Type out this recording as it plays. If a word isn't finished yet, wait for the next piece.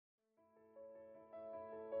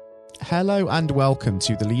Hello and welcome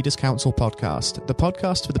to the Leaders Council podcast, the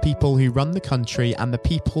podcast for the people who run the country and the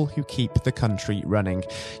people who keep the country running.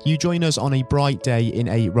 You join us on a bright day in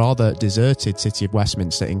a rather deserted city of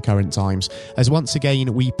Westminster in current times, as once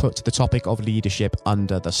again we put the topic of leadership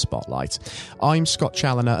under the spotlight. I'm Scott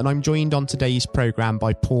Challoner and I'm joined on today's programme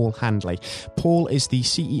by Paul Handley. Paul is the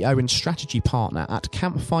CEO and strategy partner at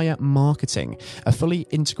Campfire Marketing, a fully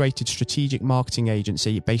integrated strategic marketing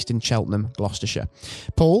agency based in Cheltenham, Gloucestershire.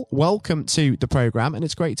 Paul, welcome to the programme, and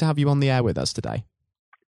it's great to have you on the air with us today.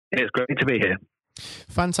 It's great to be here.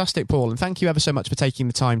 Fantastic, Paul, and thank you ever so much for taking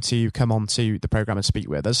the time to come on to the programme and speak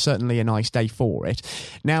with us. Certainly a nice day for it.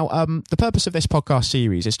 Now, the purpose of this podcast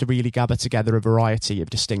series is to really gather together a variety of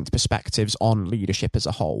distinct perspectives on leadership as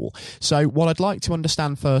a whole. So what I'd like to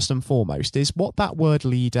understand first and foremost is what that word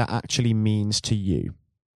leader actually means to you.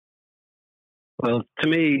 Well, to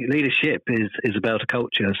me, leadership is about a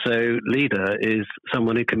culture. So leader is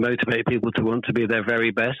someone who can motivate people to want to be their very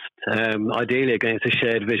best, ideally against a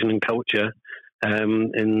shared vision and culture.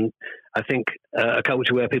 And I think a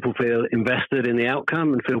culture where people feel invested in the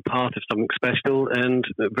outcome and feel part of something special, and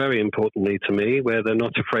very importantly to me, where they're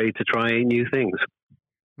not afraid to try new things.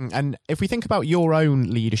 And if we think about your own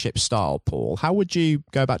leadership style, Paul, how would you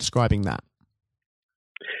go about describing that?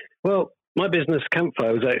 Well, my business,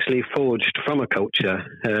 Campfire, was actually forged from a culture.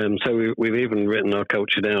 So we've even written our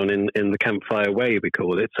culture down in the Campfire way, we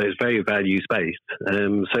call it. So it's very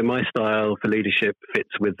values-based. So my style for leadership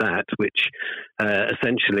fits with that, which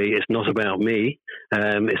essentially is not about me.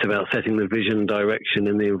 It's about setting the vision, direction,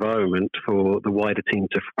 and the environment for the wider team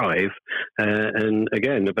to thrive. And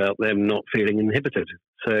again, about them not feeling inhibited.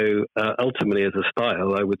 So ultimately, as a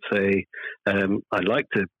style, I would say I'd like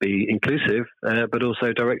to be inclusive, but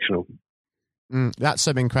also directional. That's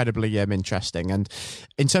incredibly interesting. And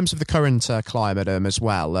in terms of the current climate as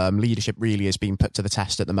well, leadership really is being put to the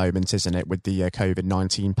test at the moment, isn't it, with the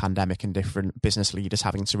COVID-19 pandemic and different business leaders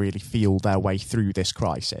having to really feel their way through this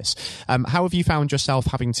crisis. How have you found yourself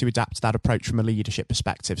having to adapt that approach from a leadership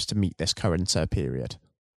perspective to meet this current period?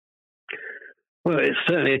 Well, it's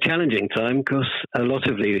certainly a challenging time because a lot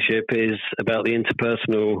of leadership is about the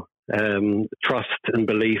interpersonal trust and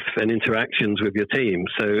belief and interactions with your team.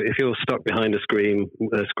 So if you're stuck behind a screen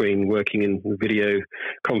working in video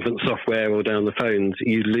conference software or down the phones,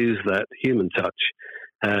 you lose that human touch.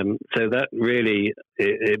 So that really,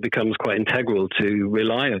 it becomes quite integral to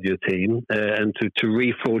rely on your team and to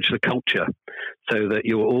reforge the culture so that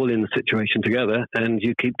you're all in the situation together and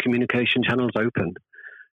you keep communication channels open.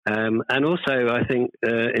 And also, I think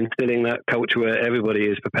instilling that culture where everybody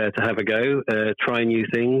is prepared to have a go, try new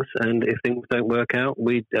things, and if things don't work out,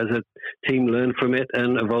 we as a team learn from it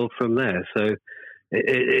and evolve from there. So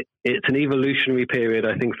it's an evolutionary period,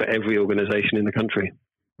 I think, for every organisation in the country.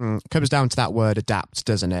 Comes down to that word adapt,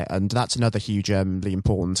 doesn't it? And that's another hugely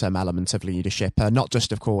important element of leadership, not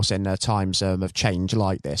just, of course, in times of change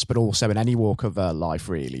like this, but also in any walk of life,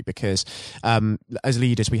 really, because as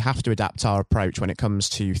leaders, we have to adapt our approach when it comes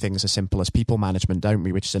to things as simple as people management, don't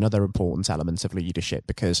we? Which is another important element of leadership,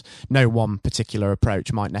 because no one particular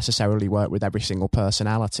approach might necessarily work with every single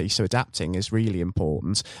personality. So adapting is really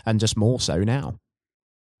important, and just more so now.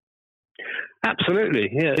 Absolutely,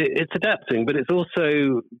 yeah. It's adapting, but it's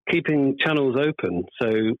also keeping channels open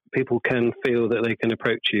so people can feel that they can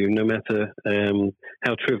approach you no matter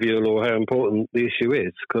how trivial or how important the issue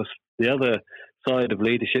is. Because the other side of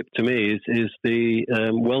leadership to me is the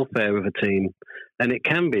welfare of a team. And it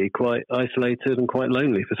can be quite isolated and quite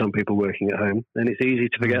lonely for some people working at home. And it's easy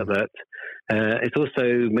to forget that. It's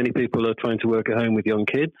also, many people are trying to work at home with young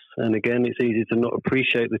kids. And again, it's easy to not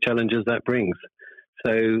appreciate the challenges that brings.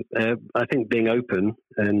 So I think being open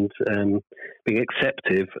and being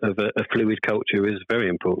acceptive of a fluid culture is very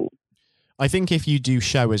important. I think if you do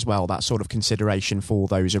show as well that sort of consideration for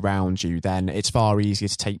those around you, then it's far easier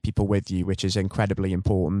to take people with you, which is incredibly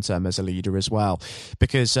important as a leader as well.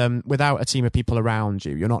 Because without a team of people around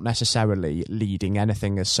you, you're not necessarily leading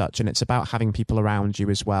anything as such. And it's about having people around you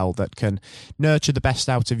as well that can nurture the best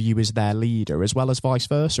out of you as their leader, as well as vice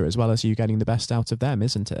versa, as well as you getting the best out of them,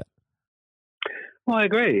 isn't it? Well, I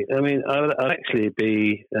agree. I mean, I'd actually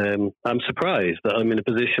be, I'm surprised that I'm in a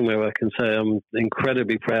position where I can say I'm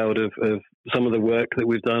incredibly proud of some of the work that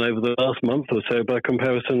we've done over the last month or so by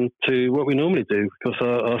comparison to what we normally do, because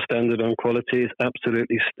our standard on quality is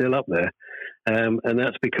absolutely still up there. And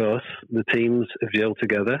that's because the teams have gelled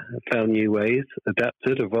together, found new ways,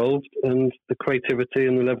 adapted, evolved, and the creativity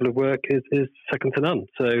and the level of work is second to none.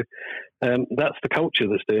 So that's the culture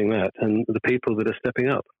that's doing that and the people that are stepping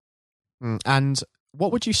up. And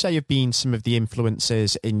What would you say have been some of the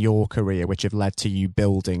influences in your career which have led to you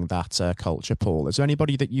building that culture, Paul? Is there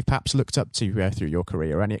anybody that you've perhaps looked up to through your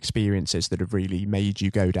career, or any experiences that have really made you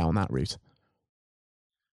go down that route?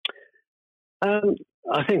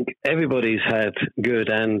 I think everybody's had good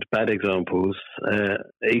and bad examples.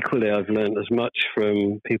 Equally, I've learned as much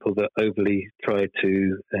from people that overly try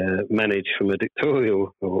to manage from a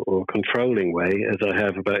dictatorial or controlling way as I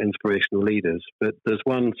have about inspirational leaders. But there's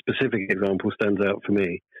one specific example stands out for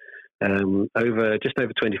me. Just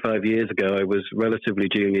over 25 years ago, I was relatively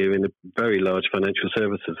junior in a very large financial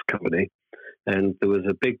services company, and there was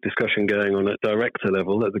a big discussion going on at director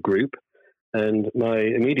level at the group. And my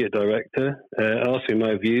immediate director asked me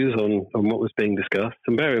my views on what was being discussed.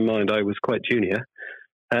 And bear in mind, I was quite junior.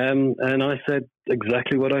 And I said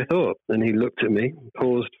exactly what I thought. And he looked at me,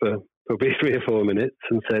 paused for probably 3 or 4 minutes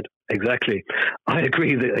and said, exactly. I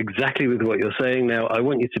agree exactly with what you're saying. Now, I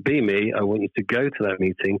want you to be me. I want you to go to that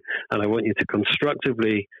meeting. And I want you to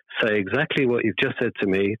constructively say exactly what you've just said to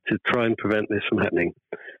me to try and prevent this from happening.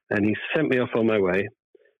 And he sent me off on my way.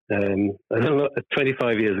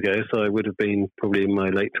 25 years ago, so I would have been probably in my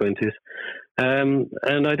late 20s. And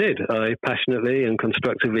I did. I passionately and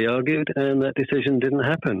constructively argued, and that decision didn't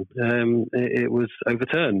happen. It was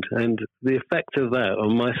overturned. And the effect of that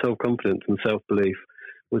on my self-confidence and self-belief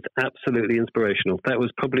was absolutely inspirational. That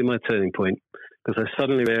was probably my turning point, because I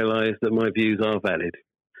suddenly realized that my views are valid.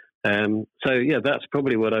 That's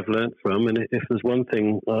probably what I've learned from. And if there's one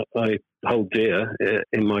thing I hold dear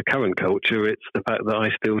in my current culture, it's the fact that I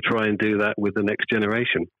still try and do that with the next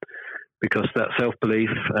generation, because that self-belief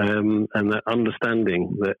and that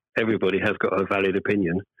understanding that everybody has got a valid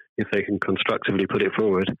opinion, if they can constructively put it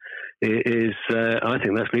forward, I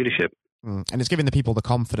think that's leadership. And it's giving the people the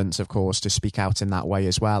confidence, of course, to speak out in that way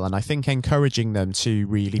as well. And I think encouraging them to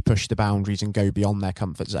really push the boundaries and go beyond their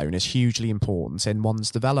comfort zone is hugely important in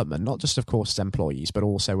one's development, not just, of course, as employees, but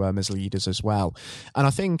also as leaders as well. And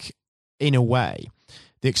I think, in a way,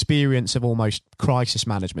 the experience of almost crisis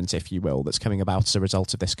management, if you will, that's coming about as a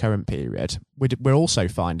result of this current period, we're also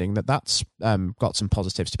finding that that's got some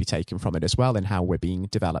positives to be taken from it as well in how we're being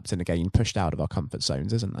developed and, again, pushed out of our comfort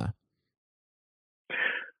zones, isn't there?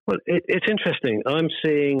 Well, it's interesting.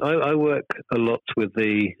 I work a lot with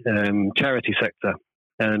the charity sector,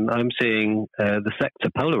 and I'm seeing the sector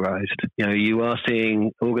polarized. You are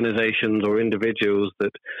seeing organizations or individuals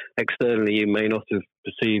that externally you may not have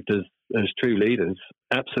perceived as true leaders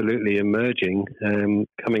absolutely emerging,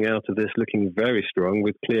 coming out of this looking very strong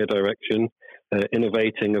with clear direction,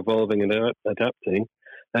 innovating, evolving and adapting.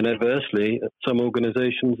 And adversely, some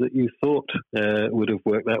organizations that you thought would have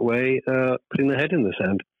worked that way are putting their head in the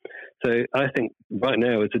sand. So I think right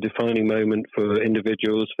now it's a defining moment for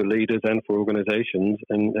individuals, for leaders, and for organizations,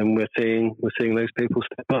 and we're seeing those people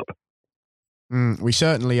step up. We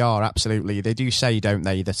certainly are, absolutely. They do say, don't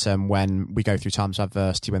they, that when we go through times of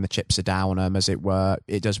adversity, when the chips are down, as it were,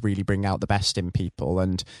 it does really bring out the best in people.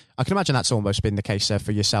 And I can imagine that's almost been the case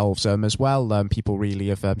for yourselves as well. People really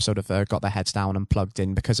have got their heads down and plugged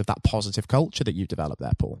in because of that positive culture that you've developed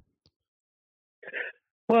there, Paul.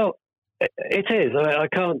 Well, it is. I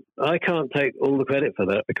can't take all the credit for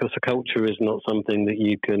that, because a culture is not something that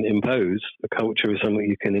you can impose. A culture is something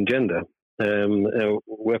you can engender.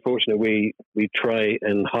 We're fortunate we try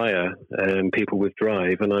and hire people with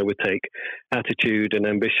drive, and I would take attitude and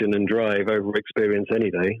ambition and drive over experience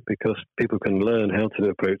any day, because people can learn how to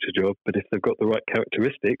approach a job, but if they've got the right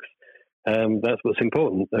characteristics, that's what's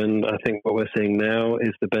important. And I think what we're seeing now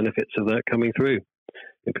is the benefits of that coming through.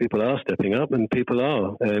 And people are stepping up, and people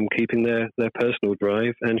are keeping their personal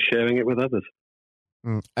drive and sharing it with others.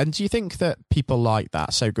 And do you think that people like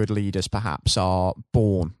that, so good leaders perhaps, are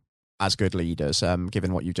born as good leaders,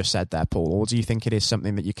 given what you just said there, Paul? Or do you think it is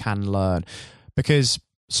something that you can learn? Because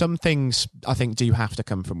some things, I think, do have to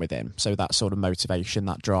come from within. So that sort of motivation,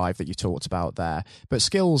 that drive that you talked about there. But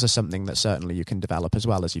skills are something that certainly you can develop as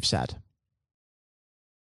well, as you've said.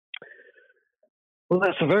 Well,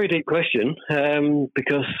 that's a very deep question,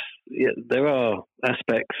 because there are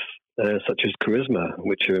aspects such as charisma,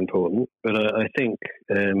 which are important. But I think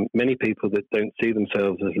many people that don't see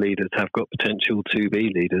themselves as leaders have got potential to be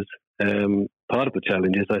leaders. Part of the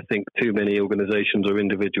challenge is, I think, too many organizations or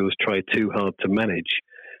individuals try too hard to manage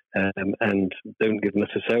and don't give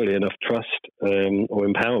necessarily enough trust or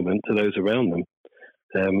empowerment to those around them.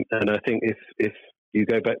 And I think if you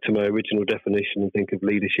go back to my original definition and think of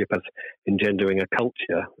leadership as engendering a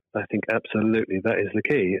culture, I think absolutely that is the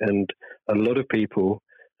key. And a lot of people,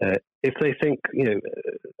 if they think,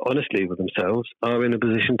 honestly with themselves, are in a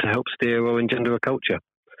position to help steer or engender a culture.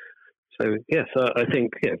 So yes, I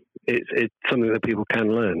think it's something that people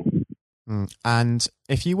can learn. And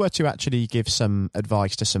if you were to actually give some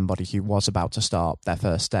advice to somebody who was about to start their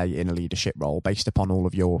first day in a leadership role based upon all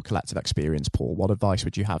of your collective experience, Paul, what advice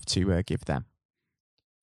would you have to give them?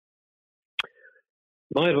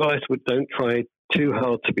 My advice would don't try too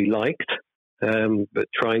hard to be liked, but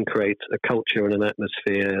try and create a culture and an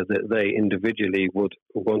atmosphere that they individually would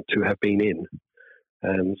want to have been in.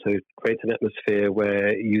 So create an atmosphere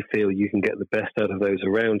where you feel you can get the best out of those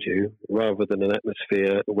around you, rather than an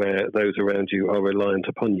atmosphere where those around you are reliant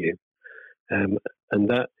upon you. And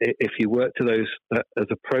that, if you work to those that as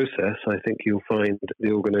a process, I think you'll find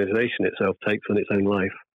the organisation itself takes on its own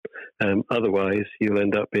life. Otherwise, you'll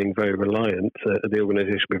end up being very reliant. The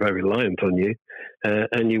organisation will be very reliant on you,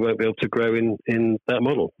 and you won't be able to grow in that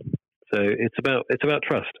model. So it's about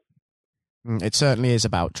trust. It certainly is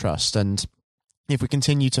about trust. And if we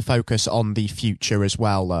continue to focus on the future as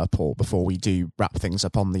well, Paul, before we do wrap things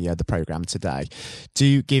up on the programme today,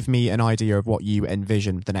 do give me an idea of what you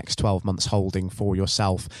envision the next 12 months holding for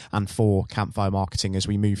yourself and for Campfire Marketing as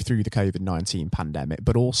we move through the COVID-19 pandemic,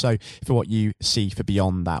 but also for what you see for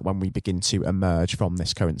beyond that when we begin to emerge from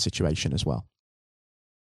this current situation as well.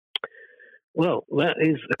 Well, that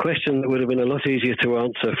is a question that would have been a lot easier to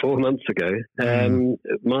answer 4 months ago.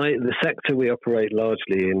 The sector we operate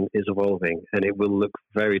largely in is evolving, and it will look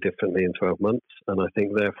very differently in 12 months. And I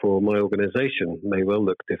think, therefore, my organisation may well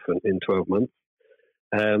look different in 12 months.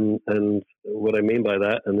 And what I mean by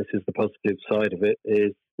that, and this is the positive side of it,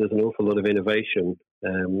 is there's an awful lot of innovation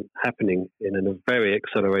happening in a very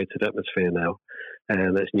accelerated atmosphere now.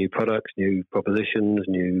 And there's new products, new propositions,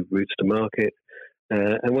 new routes to market.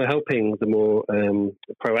 And we're helping the more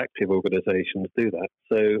proactive organisations do that.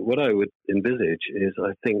 So what I would envisage is,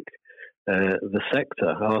 I think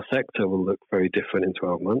our sector will look very different in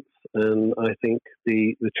 12 months. And I think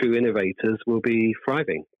the true innovators will be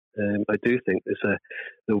thriving. I do think there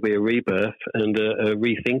will be a rebirth and a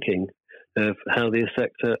rethinking of how the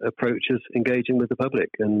sector approaches engaging with the public.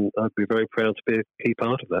 And I'd be very proud to be a key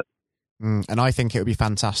part of that. And I think it would be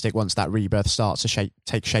fantastic once that rebirth starts to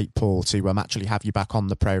take shape, Paul, to actually have you back on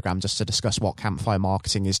the programme just to discuss what Campfire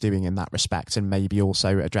Marketing is doing in that respect, and maybe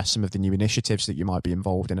also address some of the new initiatives that you might be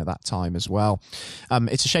involved in at that time as well.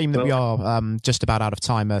 It's a shame that we are just about out of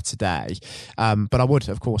time today, but I would,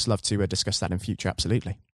 of course, love to discuss that in future,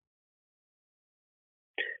 absolutely.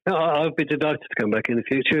 I'd be delighted to come back in the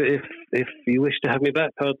future. If you wish to have me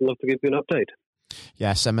back, I'd love to give you an update.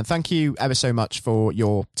 Yes, and thank you ever so much for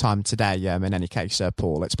your time today, in any case,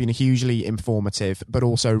 Paul. It's been a hugely informative but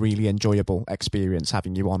also really enjoyable experience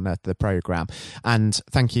having you on the programme. And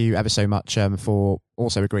thank you ever so much for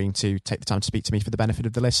also agreeing to take the time to speak to me for the benefit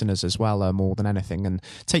of the listeners as well, more than anything. And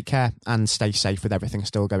take care and stay safe with everything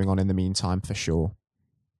still going on in the meantime, for sure.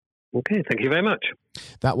 Okay, thank you very much.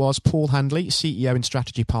 That was Paul Handley, CEO and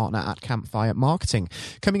Strategy Partner at Campfire Marketing.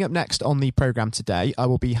 Coming up next on the programme today, I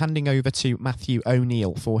will be handing over to Matthew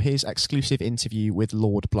O'Neill for his exclusive interview with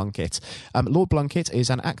Lord Blunkett. Lord Blunkett is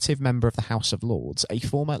an active member of the House of Lords, a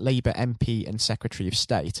former Labour MP and Secretary of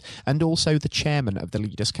State, and also the chairman of the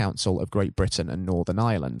Leaders' Council of Great Britain and Northern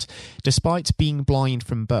Ireland. Despite being blind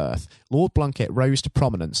from birth, Lord Blunkett rose to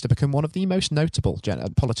prominence to become one of the most notable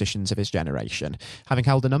politicians of his generation, having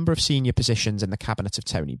held a number of senior positions in the cabinet of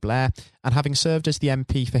Tony Blair and having served as the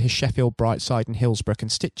MP for his Sheffield, Brightside and Hillsborough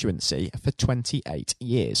constituency for 28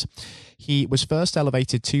 years. He was first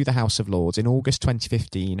elevated to the House of Lords in August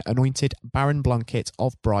 2015, anointed Baron Blunkett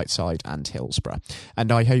of Brightside and Hillsborough.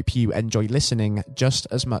 And I hope you enjoy listening just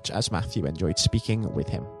as much as Matthew enjoyed speaking with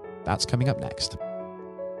him. That's coming up next.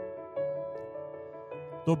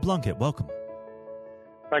 Lord Blunkett, welcome.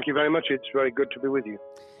 Thank you very much. It's very good to be with you.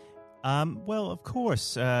 Well, of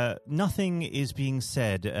course, nothing is being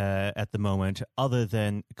said at the moment other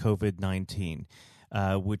than COVID-19,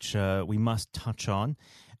 which we must touch on.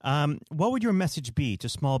 What would your message be to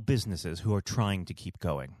small businesses who are trying to keep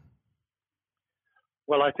going?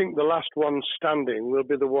 Well, I think the last ones standing will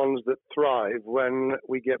be the ones that thrive when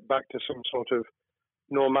we get back to some sort of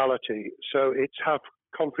normality. So it's have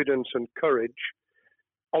confidence and courage.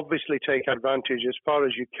 Obviously take advantage as far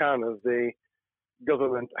as you can of the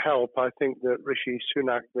government help. I think that Rishi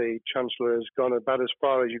Sunak, the Chancellor, has gone about as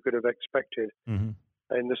far as you could have expected in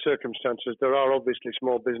the circumstances. There are obviously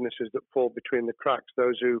small businesses that fall between the cracks.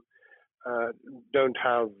 Those who don't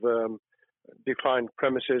have defined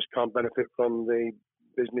premises can't benefit from the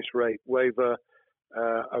business rate waiver,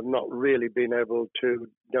 have not really been able to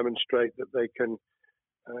demonstrate that they can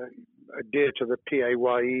adhere to the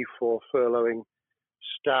PAYE for furloughing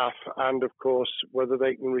staff, and of course whether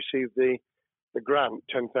they can receive the grant,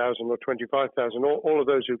 10,000 or 25,000. All of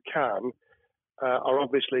those who can are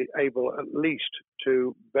obviously able at least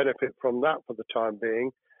to benefit from that for the time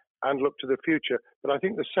being and look to the future. But I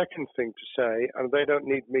think the second thing to say, and they don't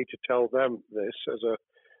need me to tell them this as a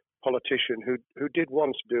politician who did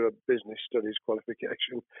once do a business studies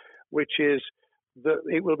qualification, which is that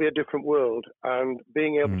it will be a different world, and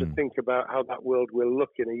being able to think about how that world will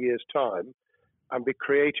look in a year's time and be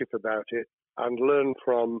creative about it and learn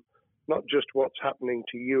from not just what's happening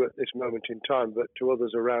to you at this moment in time, but to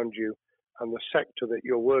others around you and the sector that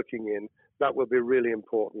you're working in, that will be really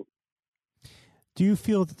important. Do you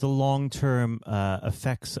feel that the long-term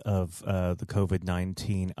effects of the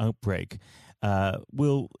COVID-19 outbreak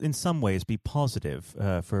will in some ways be positive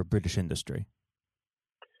for British industry?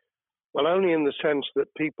 Well, only in the sense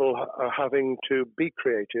that people are having to be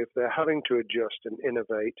creative, they're having to adjust and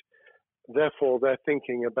innovate. Therefore, they're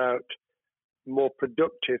thinking about more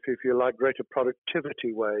productive, if you like, greater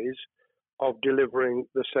productivity ways of delivering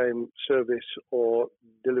the same service or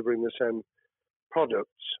delivering the same products.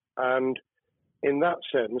 And in that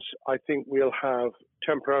sense, I think we'll have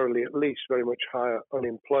temporarily at least very much higher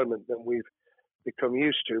unemployment than we've become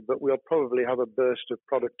used to, but we'll probably have a burst of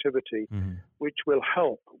productivity, which will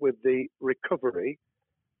help with the recovery.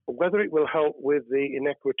 Whether it will help with the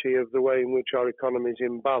inequity of the way in which our economy is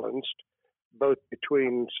imbalanced, both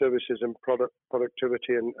between services and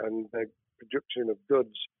productivity and production of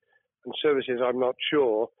goods and services, I'm not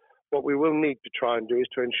sure. What we will need to try and do is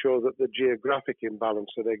to ensure that the geographic imbalance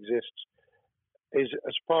that exists is,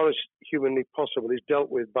 as far as humanly possible, is dealt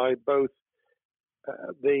with by both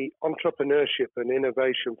the entrepreneurship and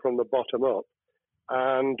innovation from the bottom up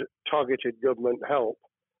and targeted government help,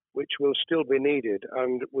 which will still be needed.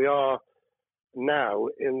 And we are now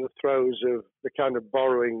in the throes of the kind of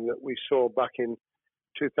borrowing that we saw back in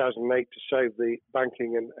 2008 to save the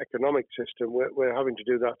banking and economic system. We're having to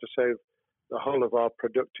do that to save the whole of our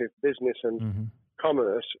productive business and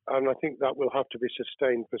commerce, and I think that will have to be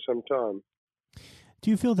sustained for some time. Do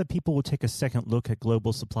you feel that people will take a second look at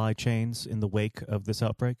global supply chains in the wake of this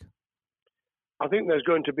outbreak? I think there's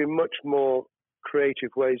going to be much more creative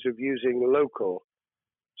ways of using local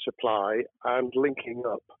supply and linking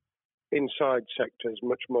up inside sectors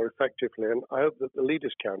much more effectively. And I hope that the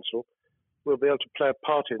Leaders' Council will be able to play a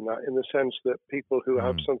part in that, in the sense that people who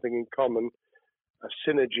have something in common, a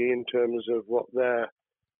synergy in terms of what they're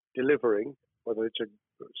delivering, whether it's a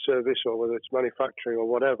service or whether it's manufacturing or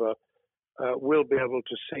whatever, will be able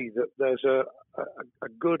to see that there's a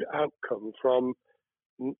good outcome from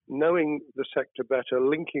knowing the sector better,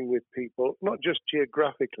 linking with people, not just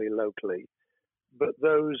geographically, locally, but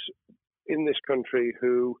those in this country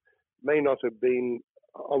who may not have been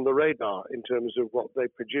on the radar in terms of what they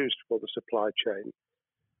produced for the supply chain.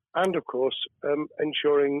 And, of course,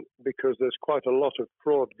 ensuring, because there's quite a lot of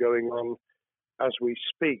fraud going on as we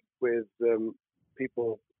speak with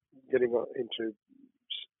people getting into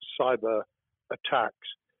cyber attacks,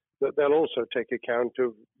 that they'll also take account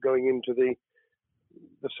of going into the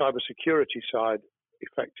cyber security side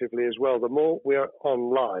effectively as well. The more we are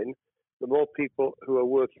online, the more people who are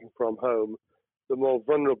working from home, the more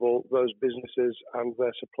vulnerable those businesses and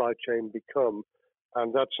their supply chain become.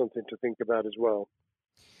 And that's something to think about as well.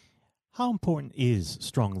 How important is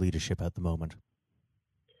strong leadership at the moment?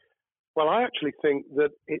 Well, I actually think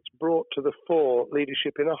that it's brought to the fore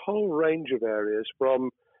leadership in a whole range of areas, from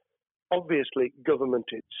obviously government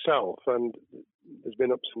itself, and there's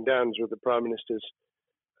been ups and downs with the Prime Minister's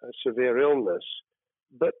severe illness,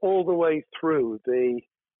 but all the way through the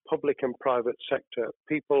public and private sector.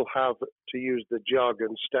 People have, to use the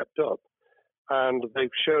jargon, stepped up, and they've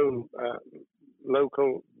shown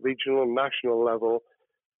local, regional, national level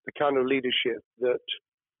the kind of leadership that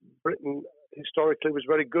Britain historically was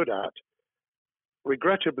very good at.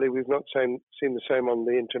 Regrettably, we've not seen the same on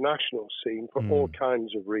the international scene for all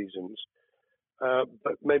kinds of reasons,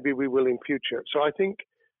 but maybe we will in future. So I think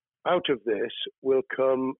out of this will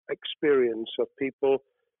come experience of people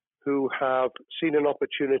who have seen an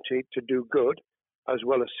opportunity to do good, as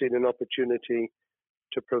well as seen an opportunity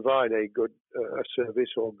to provide a good service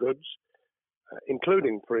or goods,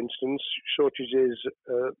 including, for instance, shortages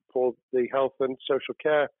for the health and social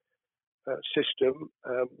care system,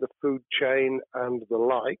 the food chain and the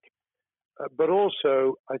like, but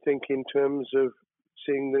also I think in terms of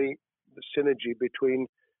seeing the synergy between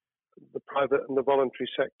the private and the voluntary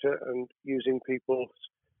sector and using people's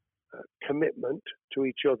commitment to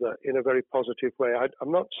each other in a very positive way.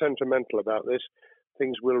 I'm not sentimental about this.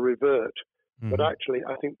 Things will revert, but actually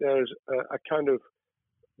I think there's a kind of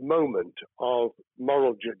moment of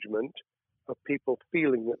moral judgment of people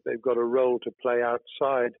feeling that they've got a role to play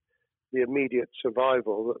outside the immediate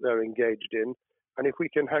survival that they're engaged in, And if we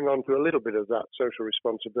can hang on to a little bit of that social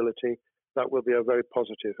responsibility, that will be a very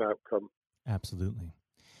positive outcome. Absolutely.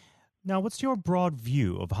 Now, what's your broad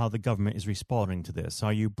view of how the government is responding to this?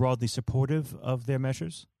 Are you broadly supportive of their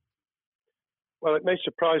measures? Well, it may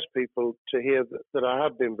surprise people to hear that I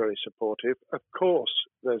have been very supportive. Of course,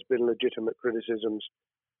 there's been legitimate criticisms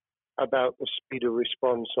about the speed of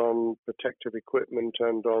response on protective equipment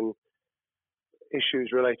and on issues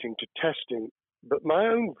relating to testing. But my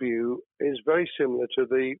own view is very similar to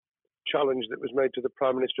the challenge that was made to the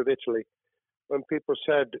Prime Minister of Italy when people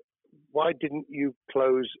said, why didn't you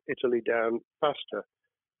close Italy down faster?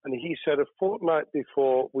 And he said, a fortnight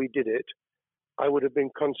before we did it, I would have been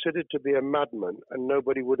considered to be a madman and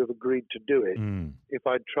nobody would have agreed to do it if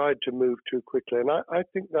I'd tried to move too quickly. And I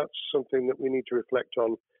think that's something that we need to reflect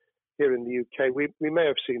on here in the UK. We may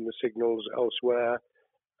have seen the signals elsewhere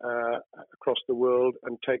across the world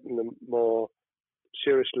and taken them more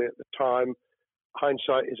seriously at the time.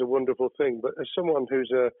 Hindsight is a wonderful thing, but as someone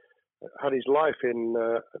who's had his life in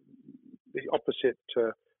the opposite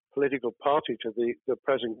political party to the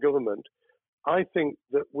present government, I think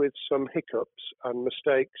that with some hiccups and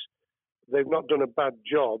mistakes, they've not done a bad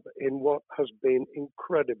job in what has been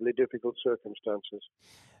incredibly difficult circumstances.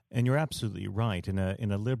 And you're absolutely right. In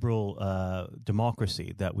a liberal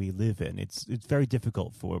democracy that we live in, it's very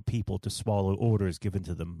difficult for people to swallow orders given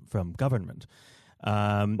to them from government.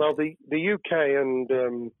 Well, the UK and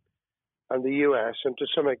the US, and to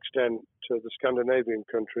some extent the Scandinavian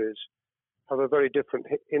countries, have a very different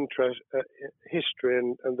history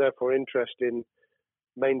and therefore interest in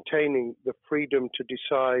maintaining the freedom to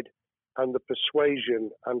decide and the persuasion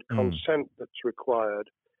and consent that's required.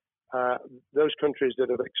 Those countries that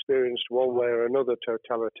have experienced one way or another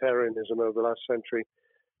totalitarianism over the last century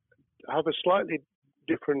have a slightly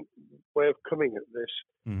different way of coming at this.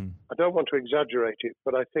 I don't want to exaggerate it,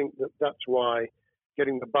 but I think that that's why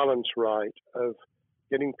getting the balance right of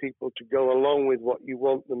getting people to go along with what you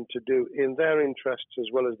want them to do in their interests as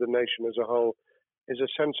well as the nation as a whole is a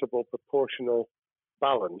sensible, proportional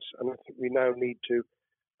balance. And I think we now need to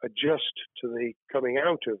adjust to the coming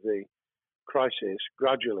out of the crisis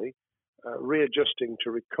gradually, readjusting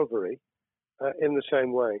to recovery in the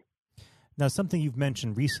same way. Now, something you've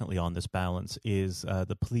mentioned recently on this balance is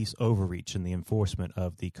the police overreach in the enforcement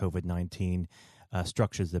of the COVID-19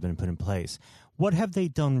 structures that have been put in place. What have they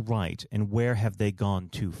done right, and where have they gone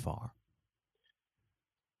too far?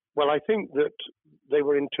 Well, I think that they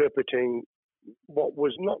were interpreting what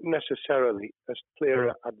was not necessarily as clear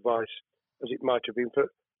advice as it might have been for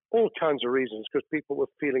all kinds of reasons, because people were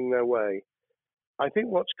feeling their way. I think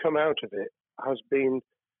what's come out of it has been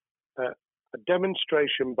a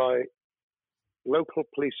demonstration by local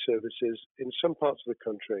police services in some parts of the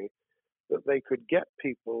country that they could get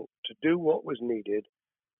people to do what was needed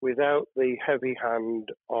without the heavy hand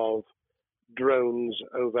of drones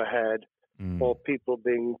overhead or people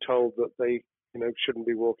being told that they shouldn't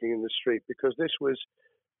be walking in the street, because this was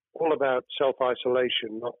all about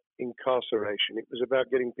self-isolation, not incarceration. It was about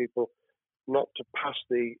getting people not to pass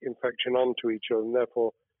the infection on to each other and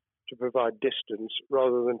therefore to provide distance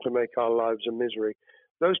rather than to make our lives a misery.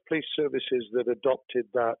 Those police services that adopted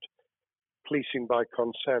that policing by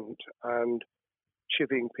consent and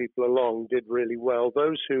chivying people along did really well.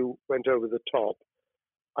 Those who went over the top,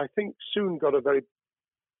 I think, soon got a very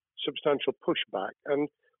substantial pushback. And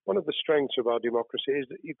one of the strengths of our democracy is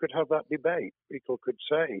that you could have that debate. People could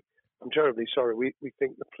say, I'm terribly sorry, we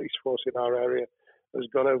think the police force in our area has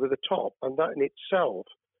gone over the top. And that in itself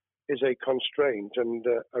is a constraint and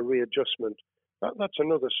a readjustment. That's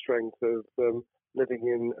another strength of living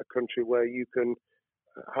in a country where you can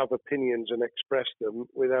have opinions and express them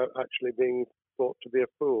without actually being thought to be a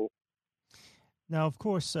fool. Now, of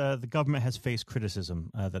course, the government has faced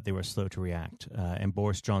criticism that they were slow to react, and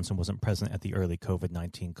Boris Johnson wasn't present at the early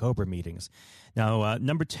COVID-19 COBRA meetings. Now,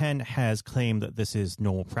 Number 10 has claimed that this is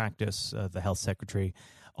normal practice. The health secretary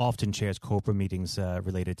often chairs COBRA meetings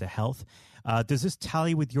related to health. Does this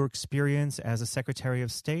tally with your experience as a Secretary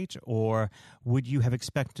of State, or would you have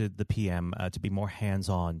expected the PM to be more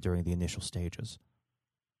hands-on during the initial stages?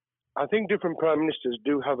 I think different prime ministers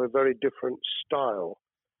do have a very different style.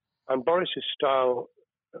 And Boris's style,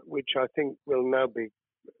 which I think will now be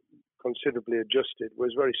considerably adjusted,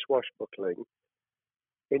 was very swashbuckling.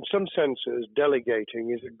 In some senses,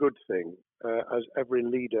 delegating is a good thing, as every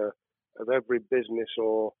leader of every business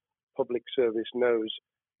or public service knows.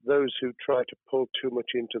 Those who try to pull too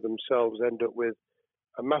much into themselves end up with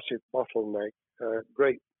a massive bottleneck,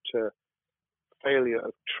 great failure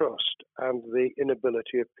of trust, and the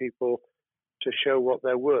inability of people to show what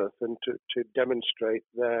they're worth and to demonstrate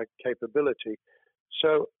their capability.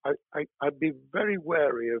 So I'd be very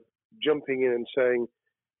wary of jumping in and saying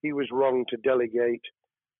he was wrong to delegate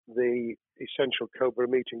the essential COBRA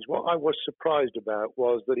meetings. What I was surprised about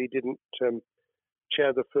was that he didn't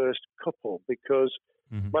chair the first couple, because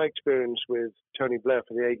my experience with Tony Blair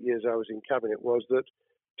for the 8 years I was in cabinet was that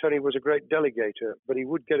Tony was a great delegator, but he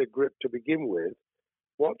would get a grip to begin with,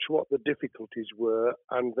 watch what the difficulties were,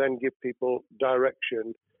 and then give people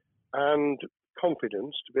direction and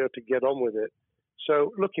confidence to be able to get on with it.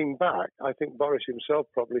 So looking back, I think Boris himself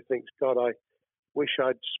probably thinks, God, I wish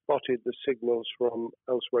I'd spotted the signals from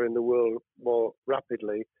elsewhere in the world more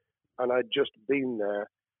rapidly, and I'd just been there.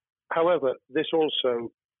 However, this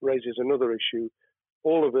also raises another issue.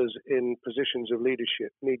 All of us in positions of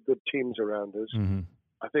leadership need good teams around us.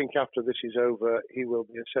 I think after this is over, he will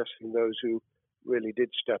be assessing those who really did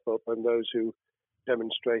step up and those who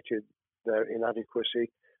demonstrated their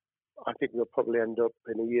inadequacy. I think we'll probably end up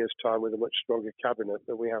in a year's time with a much stronger cabinet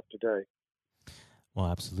than we have today. Well,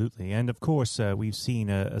 absolutely. And of course, we've seen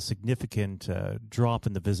a significant drop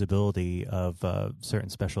in the visibility of certain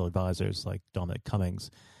special advisors like Dominic Cummings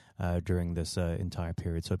during this entire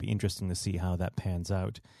period. So it'd be interesting to see how that pans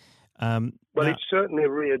out. It's certainly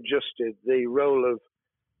readjusted the role of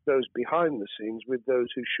those behind the scenes with those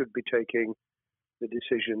who should be taking the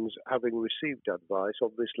decisions, having received advice.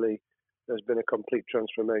 Obviously, there's been a complete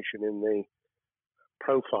transformation in the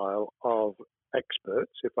profile of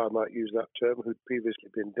experts, if I might use that term, who'd previously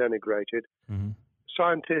been denigrated.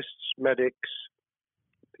 Scientists, medics,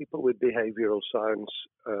 people with behavioral science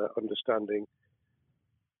understanding.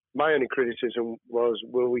 My only criticism was,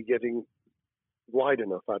 were we getting wide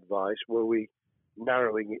enough advice? Were we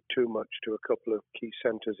narrowing it too much to a couple of key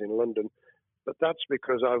centres in London? But that's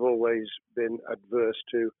because I've always been adverse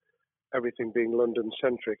to everything being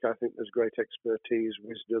London-centric. I think there's great expertise,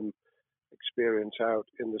 wisdom, experience out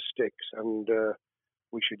in the sticks, and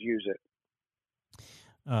we should use it.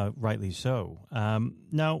 Rightly so.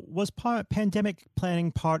 Now, was pandemic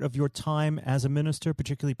planning part of your time as a minister,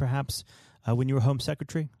 particularly perhaps when you were Home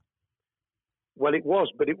Secretary? Well, it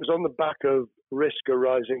was, but it was on the back of risk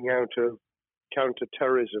arising out of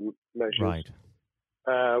counter-terrorism measures. Right.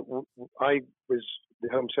 I was the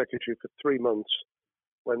Home Secretary for 3 months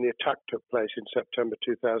when the attack took place in September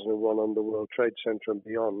 2001 on the World Trade Center and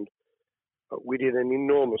beyond. We did an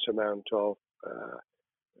enormous amount of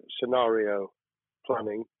scenario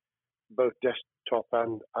planning, both desktop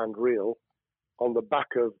and real. On the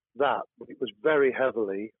back of that, it was very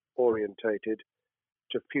heavily orientated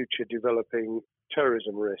to future developing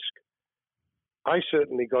terrorism risk. I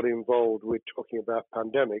certainly got involved with talking about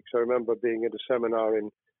pandemics. I remember being at a seminar in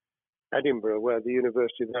Edinburgh where the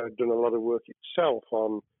university there had done a lot of work itself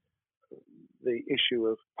on the issue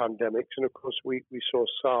of pandemics. And of course, we saw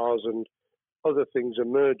SARS and other things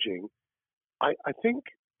emerging. I think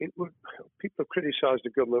people have criticised the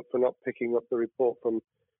government for not picking up the report from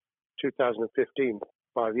 2015,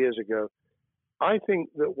 5 years ago. I think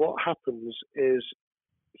that what happens is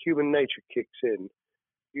human nature kicks in.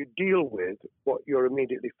 You deal with what you're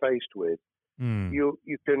immediately faced with. You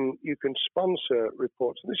can sponsor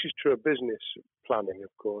reports. And this is true of business planning,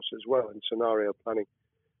 of course, as well, and scenario planning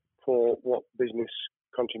for what business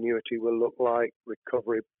continuity will look like,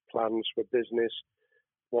 recovery plans for business,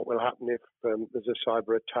 what will happen if there's a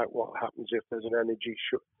cyber attack, what happens if there's an energy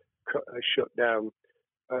shutdown.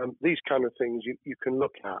 These kind of things you can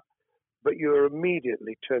look at, but you're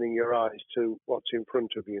immediately turning your eyes to what's in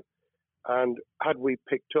front of you. And had we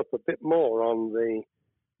picked up a bit more on the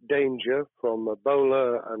danger from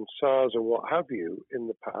Ebola and SARS and what have you in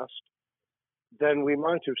the past, then we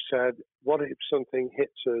might have said, what if something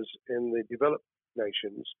hits us in the developed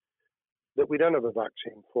nations that we don't have a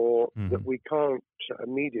vaccine for, that we can't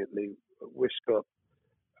immediately whisk up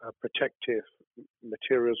protective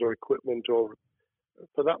materials or equipment, or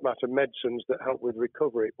for that matter, medicines that help with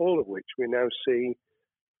recovery, all of which we now see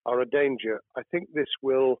are a danger. I think this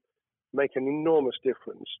will make an enormous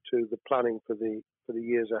difference to the planning for the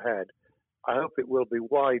years ahead. I hope it will be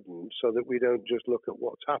widened so that we don't just look at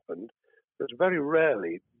what's happened, because very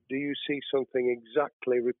rarely do you see something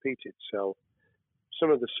exactly repeat itself. Some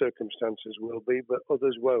of the circumstances will be, but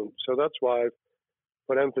others won't. So that's why I've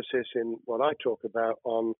put emphasis in what I talk about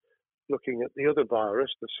on looking at the other virus,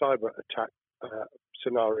 the cyber attack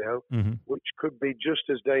scenario, which could be just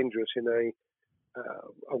as dangerous in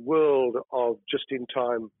a world of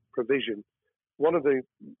just-in-time provision. One of the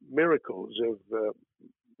miracles of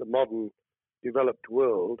the modern developed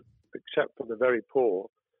world, except for the very poor,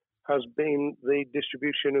 has been the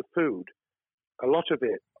distribution of food. A lot of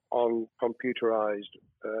it on computerized,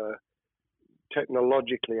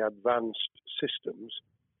 technologically advanced systems.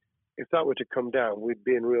 if that were to come down, we'd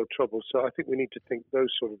be in real trouble. So I think we need to think those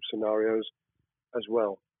sort of scenarios as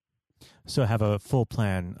well. So have a full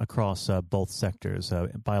plan across both sectors,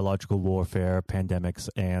 biological warfare, pandemics,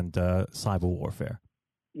 and cyber warfare.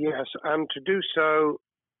 Yes, and to do so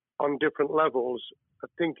on different levels. I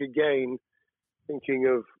think, again,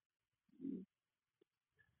 thinking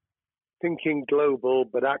global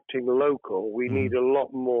but acting local, we need a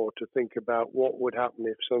lot more to think about what would happen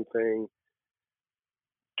if something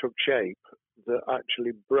took shape that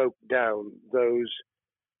actually broke down those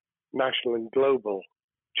national and global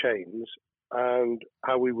chains and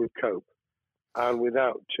how we would cope. And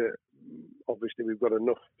without, obviously, we've got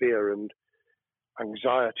enough fear and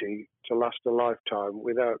anxiety to last a lifetime.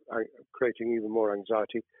 Without creating even more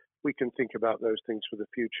anxiety, we can think about those things for the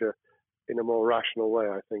future in a more rational way,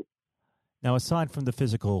 I think. Now, aside from the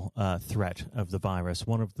physical threat of the virus,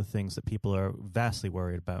 one of the things that people are vastly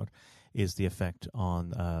worried about is the effect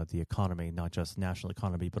on the economy, not just the national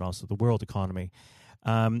economy, but also the world economy.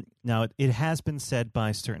 Now, it has been said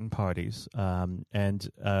by certain parties, and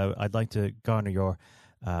I'd like to garner your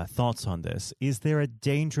thoughts on this. Is there a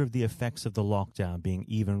danger of the effects of the lockdown being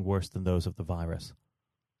even worse than those of the virus?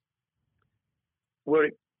 Were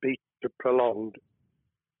it be prolonged,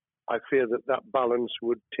 I fear that balance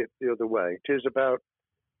would tip the other way. It is about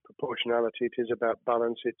proportionality. It is about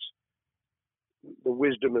balance. It's the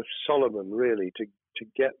wisdom of Solomon, really, to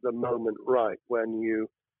get the moment right when you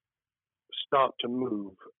start to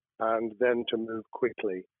move and then to move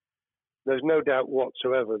quickly. There's no doubt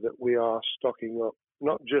whatsoever that we are stocking up,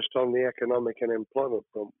 not just on the economic and employment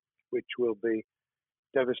front, which will be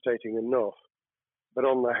devastating enough, but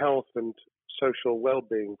on the health and social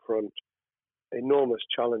well-being front, enormous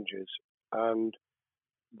challenges. And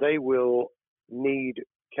they will need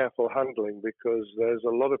careful handling because there's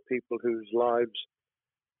a lot of people whose lives,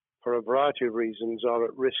 for a variety of reasons, are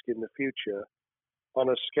at risk in the future on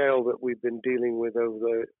a scale that we've been dealing with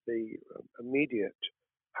over the immediate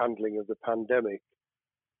handling of the pandemic,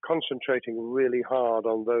 concentrating really hard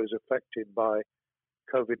on those affected by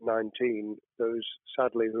COVID-19, those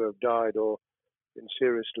sadly who have died or been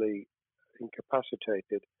seriously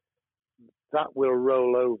incapacitated. That will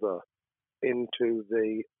roll over into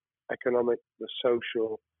the economic, the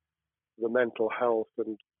social, the mental health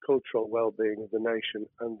and cultural well-being of the nation,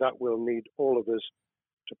 and that will need all of us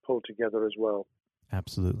to pull together as well.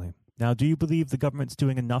 Absolutely. Now, do you believe the government's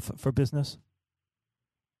doing enough for business?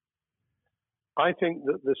 I think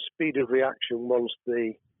that the speed of reaction once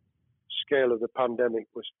the scale of the pandemic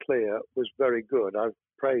was clear was very good. I've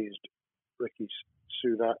praised Rishi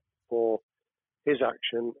Sunak for his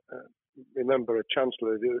action. Remember, a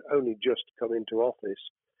chancellor who had only just come into office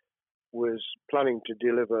was planning to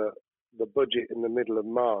deliver the budget in the middle of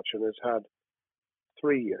March and has had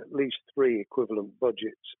at least three equivalent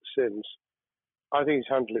budgets since. I think he's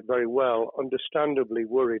handled it very well, understandably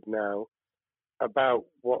worried now about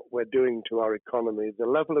what we're doing to our economy. The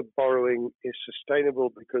level of borrowing is sustainable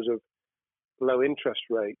because of low interest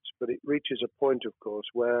rates, but it reaches a point, of course,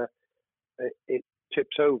 where it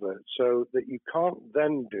tips over so that you can't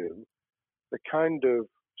then do the kind of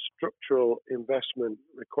structural investment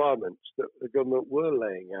requirements that the government were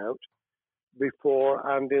laying out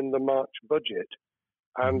before and in the March budget.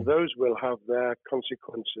 And those will have their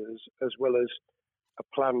consequences as well as a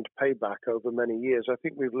planned payback over many years. I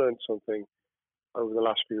think we've learned something over the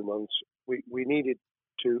last few months. We needed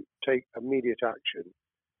to take immediate action.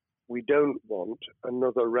 We don't want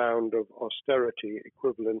another round of austerity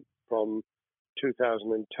equivalent from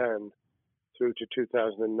 2010 through to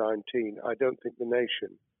 2019. I don't think the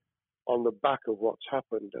nation, on the back of what's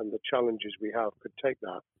happened and the challenges we have, could take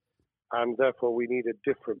that. And therefore, we need a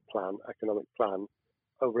different plan, economic plan,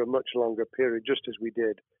 over a much longer period, just as we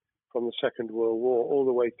did from the Second World War all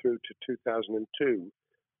the way through to 2002,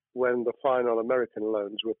 when the final American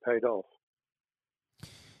loans were paid off.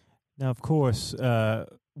 Now, of course,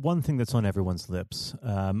 one thing that's on everyone's lips,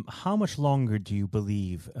 how much longer do you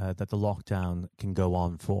believe that the lockdown can go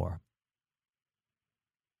on for?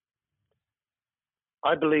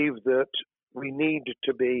 I believe that we need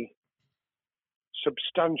to be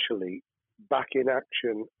substantially back in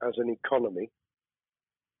action as an economy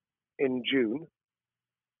in June.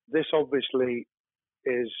 This obviously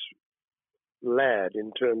is led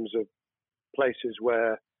in terms of places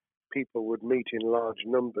where people would meet in large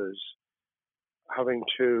numbers, having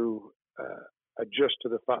to adjust to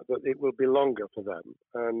the fact that it will be longer for them.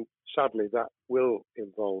 And sadly, that will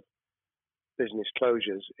involve business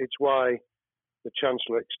closures. It's why the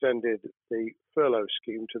Chancellor extended the furlough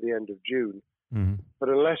scheme to the end of June. But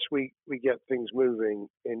unless we get things moving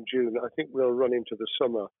in June, I think we'll run into the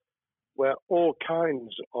summer where all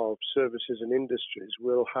kinds of services and industries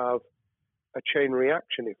will have a chain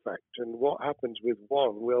reaction effect, and what happens with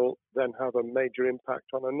one will then have a major impact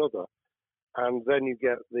on another. And then you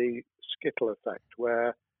get the skittle effect,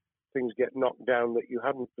 where things get knocked down that you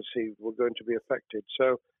hadn't perceived were going to be affected.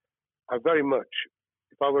 So I very much,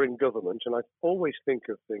 if I were in government, and I always think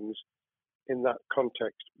of things in that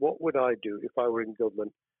context, what would I do if I were in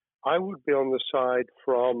government? I would be on the side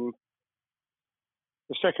from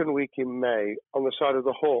the second week in May, on the side of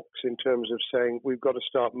the hawks, in terms of saying we've got to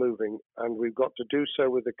start moving, and we've got to do so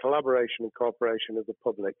with the collaboration and cooperation of the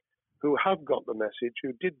public, who have got the message,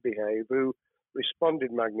 who did behave, who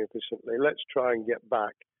responded magnificently. Let's try and get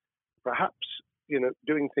back, perhaps,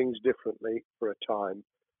 doing things differently for a time,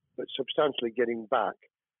 but substantially getting back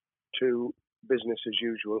to business as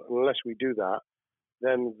usual. And unless we do that,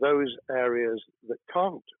 then those areas that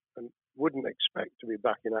can't and wouldn't expect to be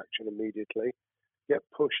back in action immediately get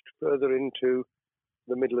pushed further into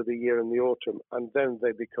the middle of the year and the autumn, and then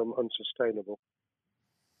they become unsustainable.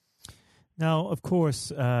 Now, of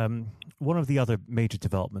course, one of the other major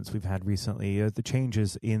developments we've had recently are the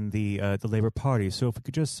changes in the Labour Party. So if we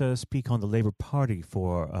could just speak on the Labour Party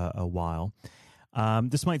for a while.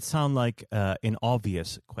 This might sound like an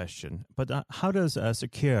obvious question, but how does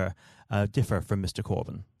Secure differ from Mr.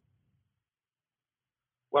 Corbyn?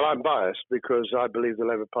 Well, I'm biased because I believe the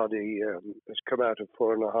Labour Party has come out of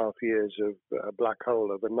 4.5 years of a black hole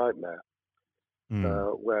of a nightmare,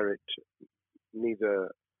 where it neither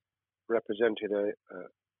represented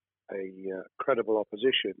a credible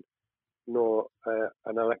opposition nor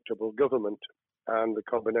an electable government, and the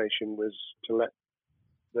combination was to let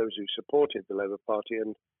those who supported the Labour Party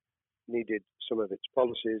and needed some of its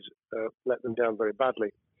policies let them down very badly.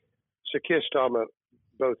 Sir Keir Starmer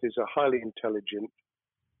both is a highly intelligent,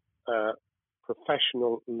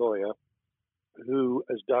 professional lawyer who,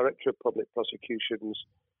 as Director of Public Prosecutions,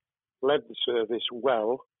 led the service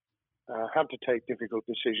well, had to take difficult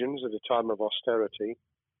decisions at a time of austerity,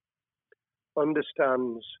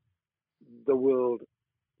 understands the world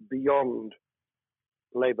beyond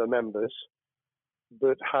Labour members,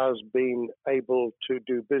 but has been able to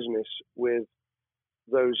do business with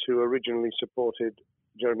those who originally supported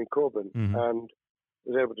Jeremy Corbyn and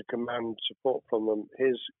was able to command support from them.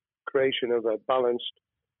 His creation of a balanced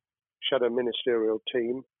shadow ministerial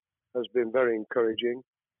team has been very encouraging.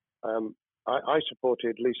 I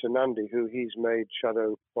supported Lisa Nandy, who he's made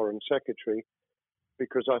shadow foreign secretary,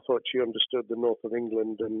 because I thought she understood the north of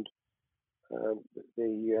England and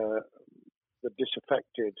the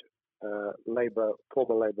disaffected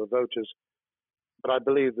former Labour voters. But I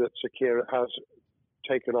believe that Sir Keir has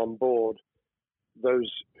taken on board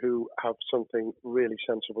those who have something really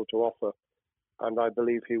sensible to offer, and I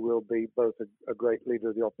believe he will be both a great leader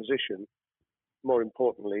of the opposition. More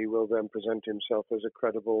importantly, he will then present himself as a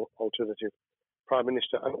credible alternative Prime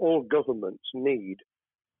Minister. And all governments need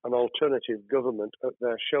an alternative government at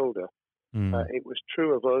their shoulder. It was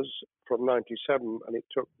true of us from 97, and it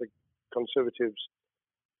took the Conservatives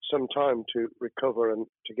some time to recover and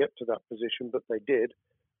to get to that position, but they did,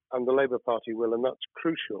 and the Labour Party will, and that's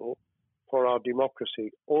crucial for our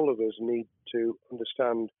democracy. All of us need to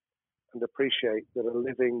understand and appreciate that a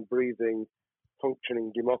living, breathing,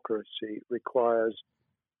 functioning democracy requires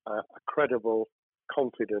a credible,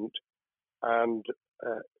 confident, and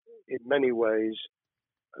in many ways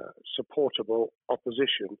supportable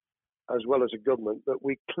opposition, as well as a government that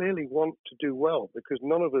we clearly want to do well, because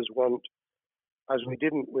none of us want, as we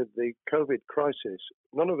didn't with the COVID crisis,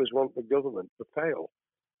 none of us want the government to fail.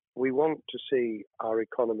 We want to see our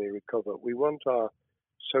economy recover. We want our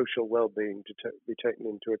social well-being to be taken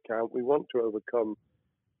into account. We want to overcome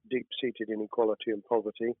deep-seated inequality and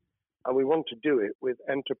poverty, and we want to do it with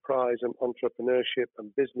enterprise and entrepreneurship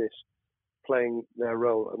and business playing their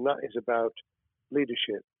role, and that is about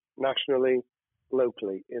leadership nationally,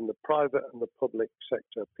 locally, in the private and the public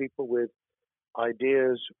sector, people with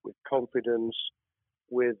ideas, with confidence,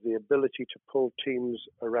 with the ability to pull teams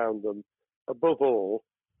around them, above all,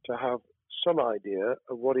 to have some idea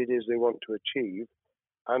of what it is they want to achieve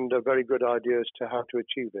and a very good idea as to how to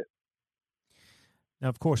achieve it. Now,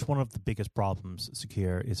 of course, one of the biggest problems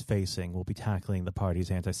Secure is facing will be tackling the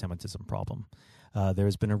party's anti-Semitism problem. There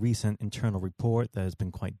has been a recent internal report that has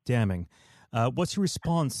been quite damning. What's your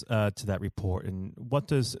response to that report, and what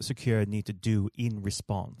does Secure need to do in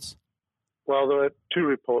response? Well, there are two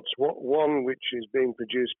reports. One which is being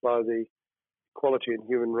produced by the Equality and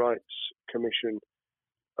Human Rights Commission,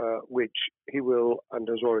 which he will, and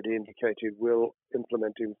has already indicated, will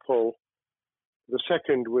implement in full. The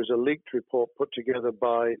second was a leaked report put together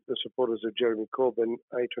by the supporters of Jeremy Corbyn,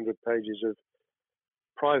 800 pages of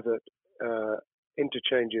private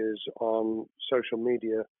interchanges on social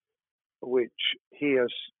media, which he has,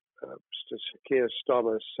 Keir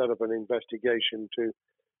Starmer, set up an investigation to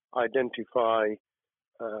identify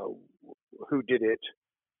who did it,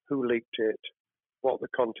 who leaked it, what the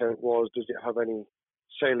content was, does it have any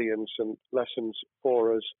salience and lessons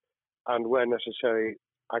for us, and where necessary,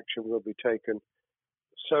 action will be taken.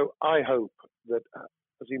 So I hope that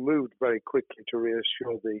as he moved very quickly to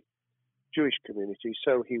reassure the Jewish community,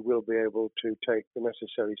 so he will be able to take the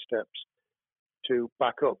necessary steps to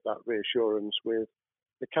back up that reassurance with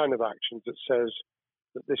the kind of actions that says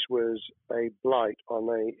that this was a blight on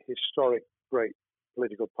a historic, great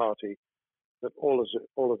political party that all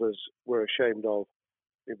of us were ashamed of.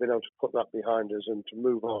 We've been able to put that behind us and to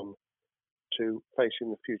move on to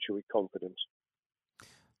facing the future with confidence.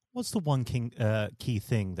 What's the one key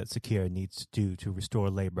thing that Sir Keir needs to do to restore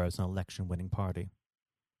Labour as an election-winning party?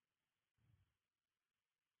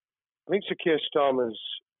 I think Sir Keir Starmer's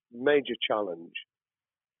major challenge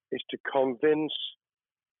is to convince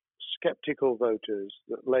sceptical voters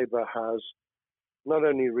that Labour has not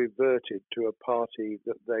only reverted to a party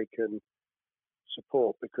that they can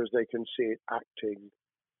support because they can see it acting,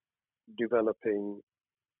 developing,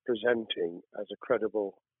 presenting as a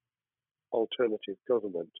credible alternative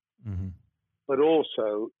government, but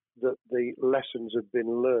also that the lessons have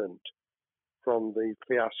been learned from the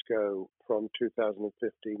fiasco from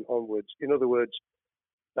 2015 onwards. In other words,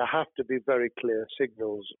 there have to be very clear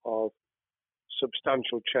signals of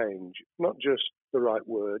substantial change, not just the right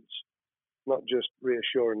words, not just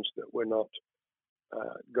reassurance that we're not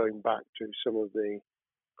going back to some of the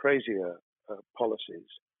crazier policies,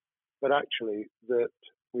 but actually that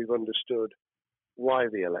we've understood why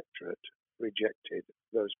the electorate rejected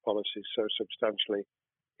those policies so substantially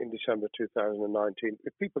in December 2019.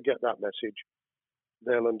 If people get that message,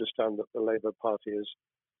 they'll understand that the Labour Party has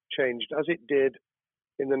changed, as it did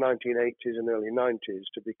in the 1980s and early 90s,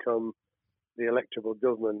 to become the electable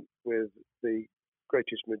government with the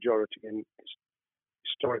greatest majority and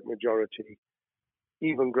historic majority,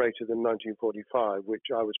 even greater than 1945, which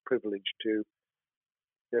I was privileged to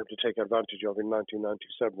be able to take advantage of in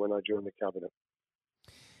 1997 when I joined the cabinet.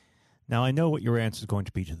 Now, I know what your answer is going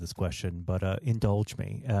to be to this question, but indulge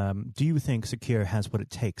me. Do you think Sir Keir has what it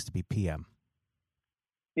takes to be PM?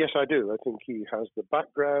 Yes, I do. I think he has the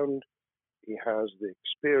background, he has the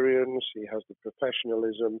experience, he has the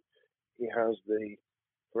professionalism, he has the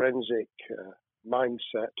forensic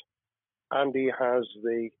mindset, and he has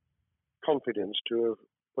the confidence to have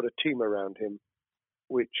put a team around him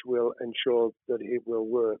which will ensure that it will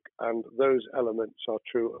work. And those elements are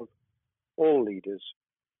true of all leaders.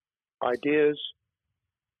 Ideas,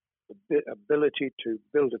 the ability to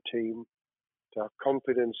build a team, to have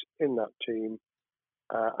confidence in that team,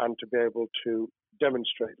 and to be able to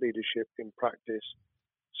demonstrate leadership in practice,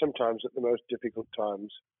 sometimes at the most difficult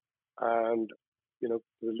times. And, you know,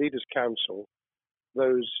 the Leaders' Council,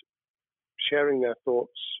 those sharing their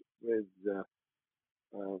thoughts with the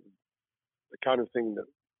kind of thing that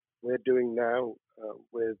we're doing now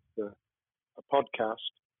with a podcast,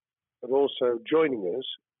 but also joining us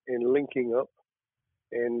in linking up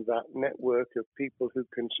in that network of people who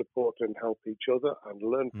can support and help each other and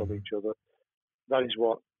learn from each other. That is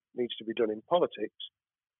what needs to be done in politics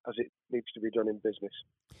as it needs to be done in business.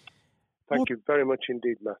 Thank you very much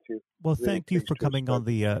indeed, Matthew. Well, thank you for coming on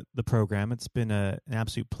the program. It's been an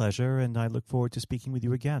absolute pleasure, and I look forward to speaking with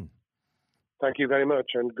you again. Thank you very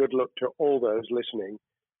much, and good luck to all those listening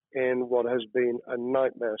in what has been a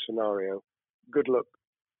nightmare scenario. Good luck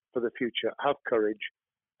for the future. Have courage,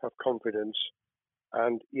 have confidence,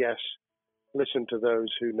 and yes, listen to those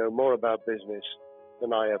who know more about business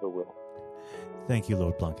than I ever will. Thank you,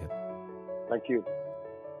 Lord Blunkett. Thank you.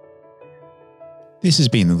 This has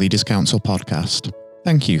been the Leaders' Council podcast.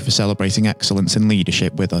 Thank you for celebrating excellence in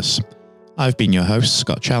leadership with us. I've been your host,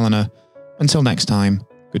 Scott Cheltenham. Until next time,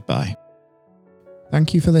 goodbye.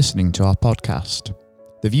 Thank you for listening to our podcast.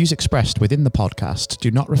 The views expressed within the podcast do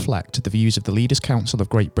not reflect the views of the Leaders' Council of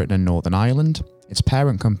Great Britain and Northern Ireland, its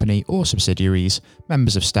parent company or subsidiaries,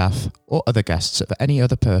 members of staff, or other guests of any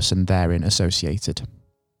other person therein associated.